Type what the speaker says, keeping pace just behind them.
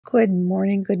Good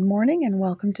morning, and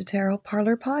welcome to Tarot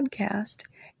Parlor Podcast.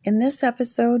 In this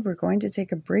episode, we're going to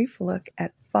take a brief look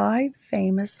at 5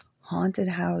 famous haunted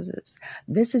houses.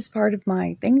 This is part of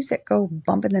my Things That Go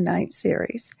Bump in the Night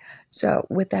series. So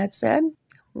with that said,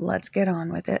 let's get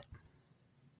on with it.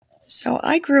 So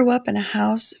I grew up in a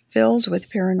house filled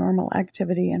with paranormal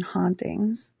activity and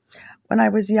hauntings. When I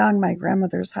was young, my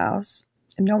grandmother's house,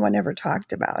 and no one ever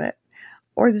talked about it,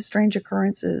 or the strange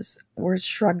occurrences were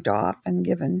shrugged off and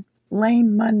given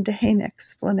lame, mundane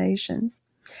explanations.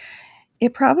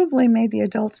 It probably made the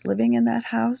adults living in that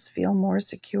house feel more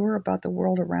secure about the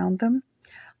world around them.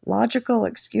 Logical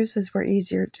excuses were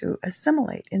easier to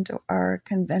assimilate into our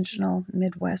conventional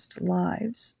Midwest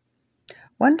lives.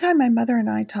 One time my mother and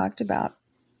I talked about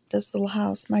this little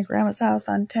house, my grandma's house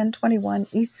on 1021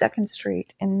 East 2nd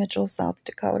Street in Mitchell, South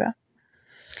Dakota.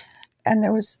 And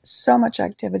there was so much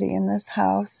activity in this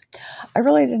house. I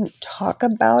really didn't talk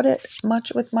about it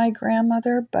much with my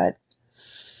grandmother, but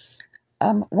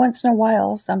once in a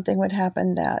while something would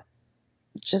happen that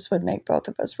just would make both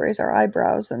of us raise our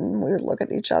eyebrows, and we would look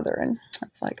at each other and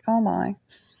it's like, oh my.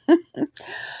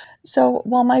 So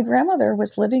while my grandmother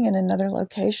was living in another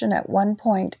location at one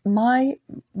point, my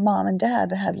mom and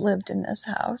dad had lived in this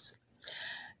house.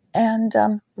 And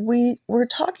we were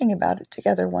talking about it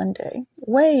together one day,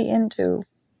 way into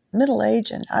middle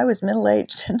age, and I was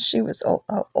middle-aged and she was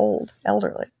old,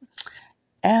 elderly.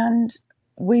 And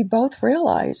we both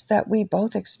realized that we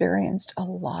both experienced a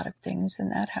lot of things in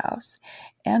that house.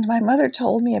 And my mother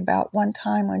told me about one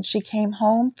time when she came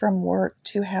home from work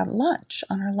to have lunch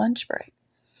on her lunch break.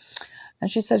 And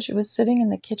she said she was sitting in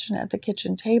the kitchen at the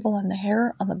kitchen table, and the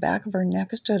hair on the back of her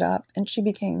neck stood up, and she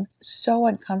became so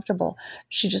uncomfortable.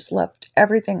 She just left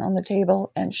everything on the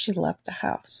table and she left the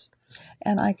house.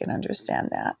 And I can understand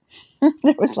that.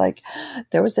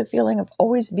 There was a feeling of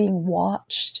always being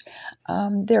watched.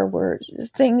 There were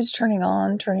things turning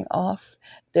on, turning off.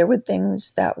 There were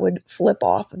things that would flip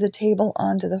off of the table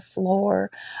onto the floor.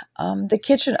 The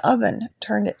kitchen oven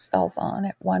turned itself on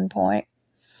at one point.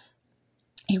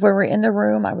 We were in the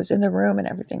room, I was in the room, and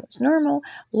everything was normal.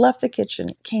 Left the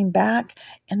kitchen, came back,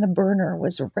 and the burner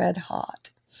was red hot.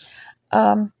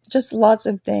 Just lots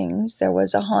of things. There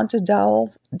was a haunted doll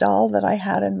that I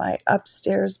had in my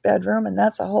upstairs bedroom, and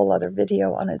that's a whole other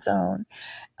video on its own.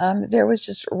 There was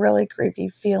just really creepy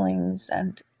feelings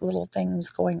and little things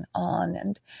going on,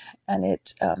 and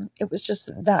it was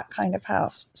just that kind of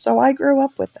house. So I grew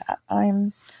up with that. I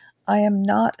am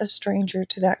not a stranger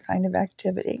to that kind of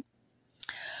activity.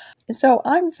 So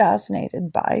I'm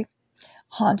fascinated by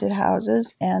haunted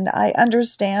houses, and I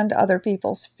understand other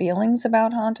people's feelings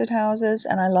about haunted houses,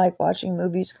 and I like watching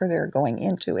movies where they're going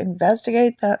in to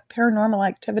investigate the paranormal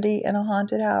activity in a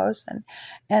haunted house, and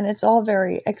it's all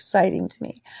very exciting to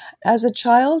me. As a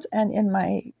child and in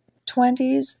my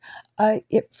 20s,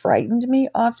 it frightened me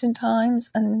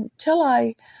oftentimes until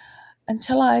I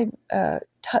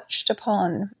touched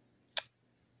upon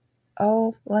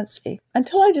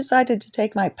until I decided to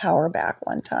take my power back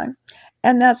one time.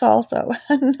 And that's also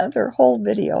another whole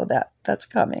video that's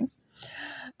coming.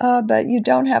 But you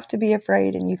don't have to be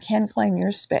afraid, and you can claim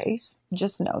your space.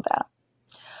 Just know that.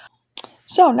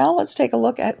 So now let's take a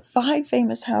look at 5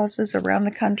 famous houses around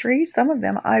the country. Some of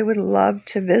them I would love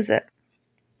to visit.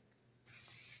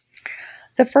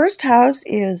 The first house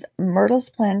is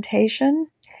Myrtle's Plantation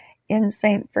in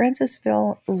St.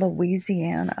 Francisville,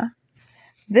 Louisiana.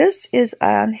 This is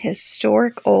an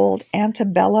historic old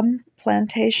antebellum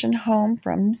plantation home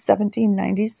from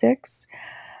 1796,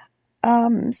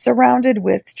 surrounded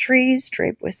with trees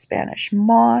draped with Spanish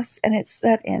moss, and it's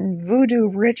set in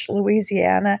voodoo-rich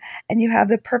Louisiana, and you have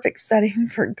the perfect setting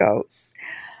for ghosts.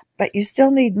 But you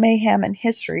still need mayhem and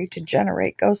history to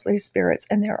generate ghostly spirits,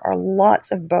 and there are lots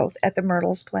of both at the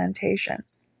Myrtle's Plantation.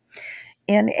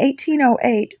 In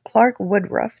 1808, Clark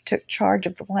Woodruff took charge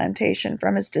of the plantation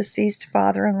from his deceased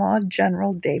father-in-law,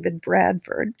 General David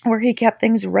Bradford, where he kept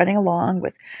things running along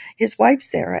with his wife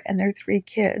Sarah and their 3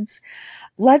 kids.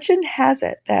 Legend has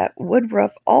it that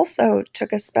Woodruff also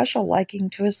took a special liking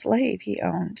to a slave he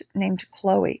owned named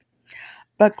Chloe.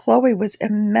 But Chloe was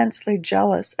immensely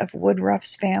jealous of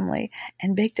Woodruff's family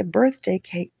and baked a birthday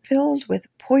cake filled with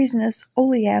poisonous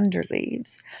oleander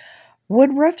leaves.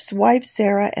 Woodruff's wife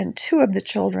Sarah and 2 of the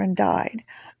children died.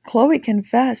 Chloe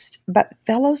confessed, but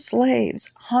fellow slaves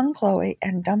hung Chloe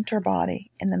and dumped her body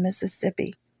in the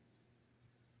Mississippi.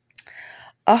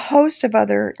 A host of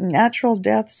other natural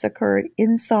deaths occurred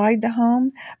inside the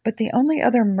home, but the only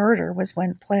other murder was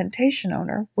when plantation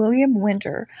owner William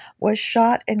Winter was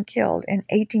shot and killed in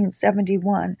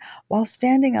 1871 while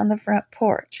standing on the front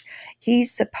porch. He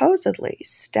supposedly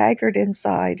staggered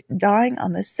inside, dying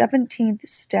on the 17th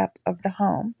step of the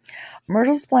home.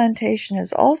 Myrtle's plantation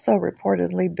is also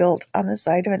reportedly built on the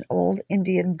site of an old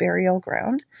Indian burial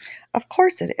ground. Of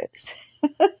course it is.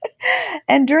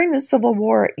 And during the Civil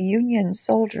War, Union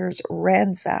soldiers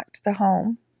ransacked the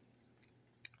home.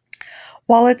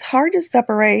 While it's hard to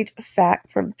separate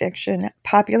fact from fiction,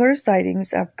 popular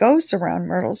sightings of ghosts around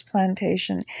Myrtle's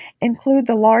plantation include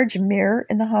the large mirror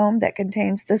in the home that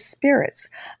contains the spirits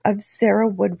of Sarah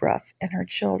Woodruff and her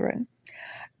children.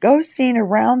 Ghosts seen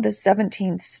around the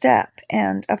 17th step,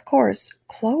 and, of course,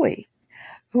 Chloe,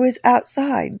 who is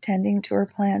outside tending to her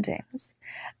plantings.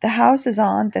 The house is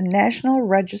on the National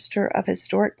Register of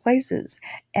Historic Places,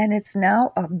 and it's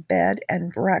now a bed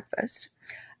and breakfast.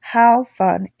 How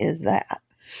fun is that?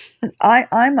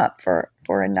 I'm up for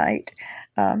a night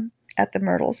at the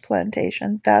Myrtle's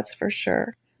plantation, that's for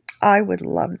sure. I would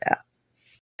love that.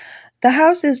 The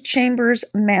house is Chambers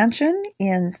Mansion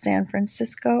in San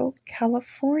Francisco,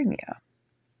 California.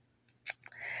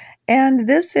 And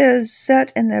this is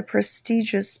set in the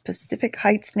prestigious Pacific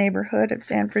Heights neighborhood of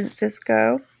San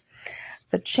Francisco.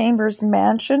 The Chambers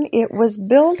Mansion, it was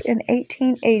built in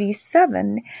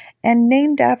 1887 and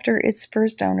named after its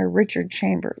first owner, Richard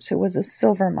Chambers, who was a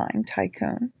silver mine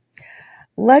tycoon.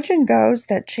 Legend goes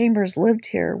that Chambers lived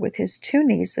here with his two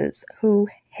nieces who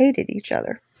hated each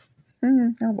other.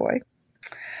 Oh boy.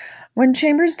 When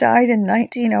Chambers died in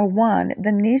 1901,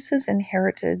 the nieces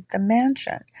inherited the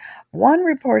mansion. One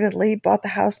reportedly bought the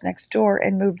house next door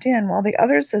and moved in, while the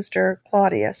other sister,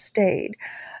 Claudia, stayed.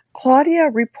 Claudia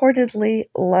reportedly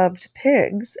loved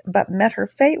pigs, but met her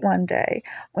fate one day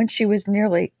when she was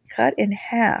nearly cut in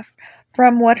half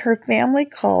from what her family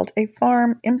called a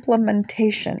farm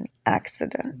implementation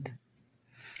accident.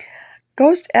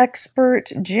 Ghost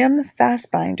expert Jim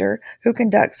Fassbinder, who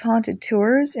conducts haunted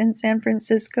tours in San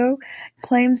Francisco,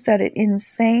 claims that an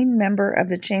insane member of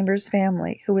the Chambers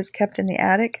family, who was kept in the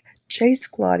attic,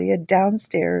 chased Claudia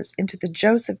downstairs into the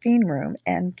Josephine room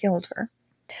and killed her.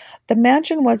 The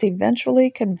mansion was eventually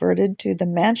converted to the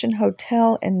Mansion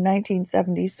Hotel in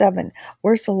 1977,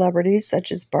 where celebrities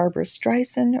such as Barbra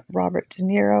Streisand, Robert De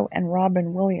Niro, and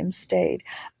Robin Williams stayed.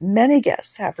 Many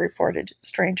guests have reported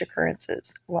strange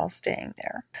occurrences while staying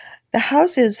there. The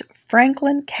house is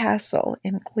Franklin Castle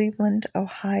in Cleveland,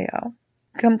 Ohio.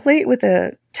 Complete with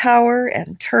a tower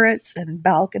and turrets and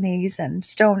balconies and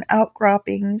stone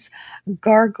outcroppings,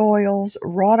 gargoyles,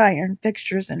 wrought iron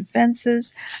fixtures and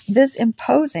fences, this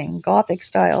imposing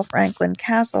Gothic-style Franklin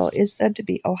Castle is said to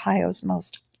be Ohio's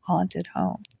most haunted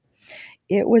home.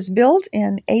 It was built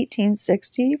in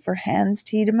 1860 for Hans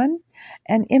Tiedemann,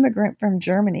 an immigrant from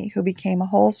Germany who became a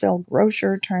wholesale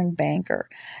grocer turned banker.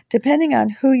 Depending on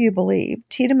who you believe,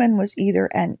 Tiedemann was either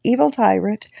an evil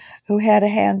tyrant who had a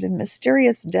hand in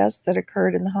mysterious deaths that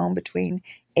occurred in the home between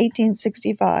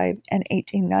 1865 and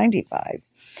 1895,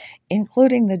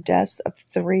 including the deaths of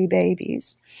 3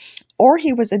 babies, or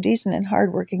he was a decent and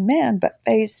hardworking man but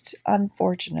faced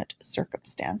unfortunate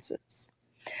circumstances.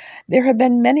 There have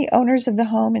been many owners of the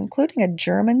home, including a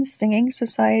German singing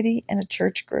society and a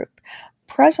church group.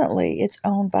 Presently, it's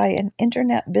owned by an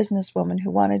internet businesswoman who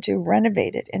wanted to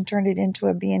renovate it and turn it into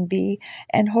a B&B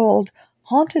and hold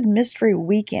haunted mystery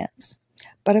weekends.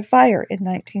 But a fire in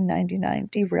 1999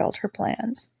 derailed her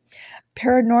plans.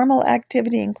 Paranormal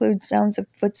activity includes sounds of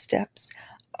footsteps.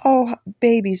 Oh,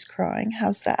 babies crying.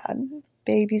 How sad.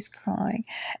 Babies crying.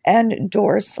 And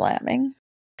doors slamming.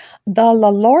 The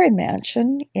LaLaurie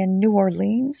Mansion in New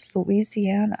Orleans,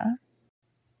 Louisiana.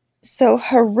 So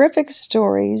horrific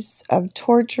stories of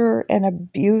torture and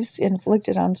abuse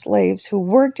inflicted on slaves who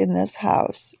worked in this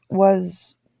house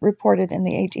was reported in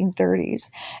the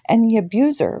 1830s, and the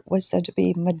abuser was said to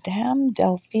be Madame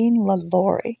Delphine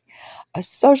LaLaurie, a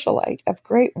socialite of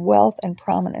great wealth and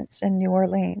prominence in New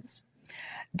Orleans.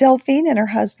 Delphine and her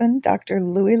husband, Dr.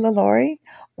 Louis LaLaurie,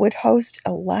 would host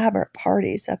elaborate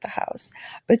parties at the house,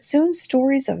 but soon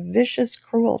stories of vicious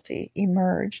cruelty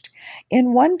emerged.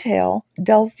 In one tale,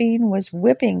 Delphine was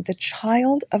whipping the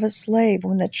child of a slave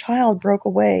when the child broke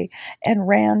away and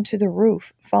ran to the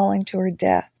roof, falling to her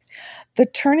death. The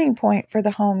turning point for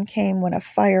the home came when a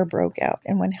fire broke out,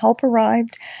 and when help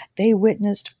arrived, they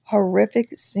witnessed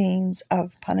horrific scenes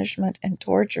of punishment and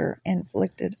torture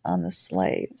inflicted on the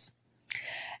slaves.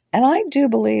 And I do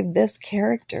believe this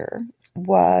character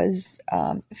was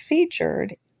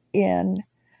featured in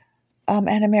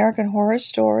an American Horror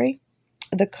Story.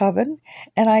 The Coven,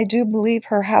 and I do believe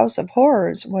her House of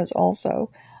Horrors was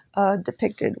also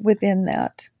depicted within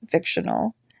that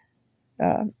fictional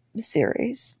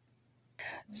series.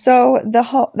 So the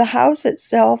house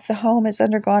itself, the home, has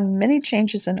undergone many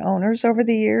changes in owners over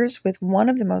the years, with one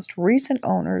of the most recent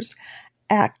owners,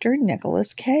 actor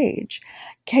Nicolas Cage.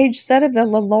 Cage said of the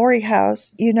LaLaurie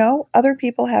house, "You know, other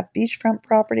people have beachfront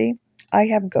property. I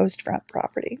have ghostfront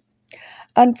property."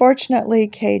 Unfortunately,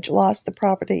 Cage lost the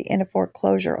property in a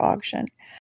foreclosure auction.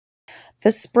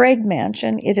 The Sprague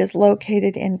Mansion, it is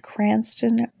located in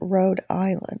Cranston, Rhode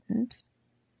Island.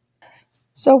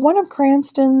 So one of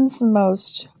Cranston's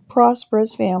most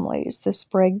prosperous families, the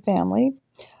Sprague family,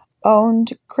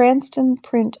 owned Cranston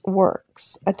Print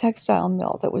Works, a textile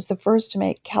mill that was the first to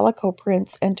make calico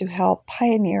prints and to help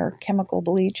pioneer chemical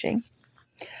bleaching.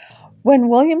 When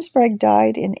William Sprague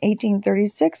died in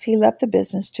 1836, he left the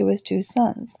business to his two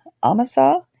sons,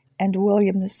 Amasa and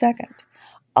William II.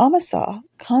 Amasa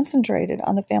concentrated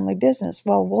on the family business,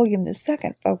 while William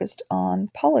II focused on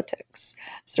politics,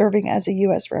 serving as a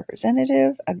U.S.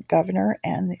 representative, a governor,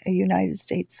 and a United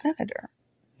States senator.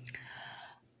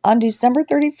 On December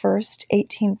 31st,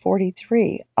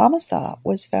 1843, Amasa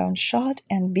was found shot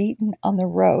and beaten on the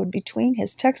road between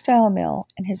his textile mill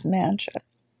and his mansion.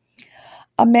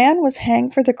 A man was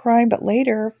hanged for the crime, but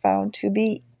later found to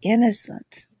be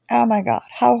innocent. Oh my God,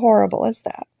 how horrible is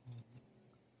that?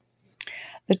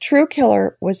 The true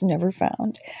killer was never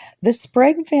found. The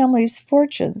Sprague family's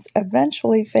fortunes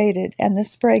eventually faded, and the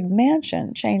Sprague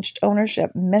Mansion changed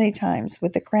ownership many times,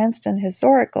 with the Cranston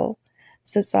Historical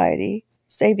Society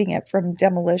saving it from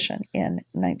demolition in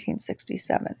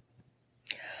 1967.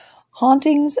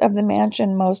 Hauntings of the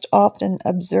mansion most often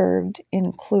observed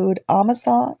include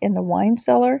Amasa in the wine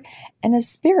cellar and a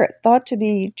spirit thought to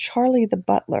be Charlie the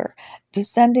butler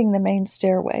descending the main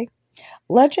stairway.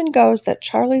 Legend goes that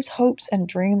Charlie's hopes and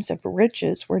dreams of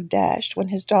riches were dashed when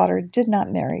his daughter did not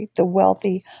marry the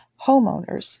wealthy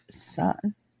homeowner's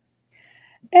son.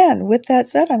 And with that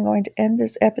said, I'm going to end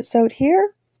this episode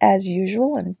here, as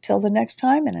usual, until the next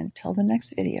time and until the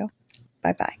next video.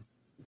 Bye-bye.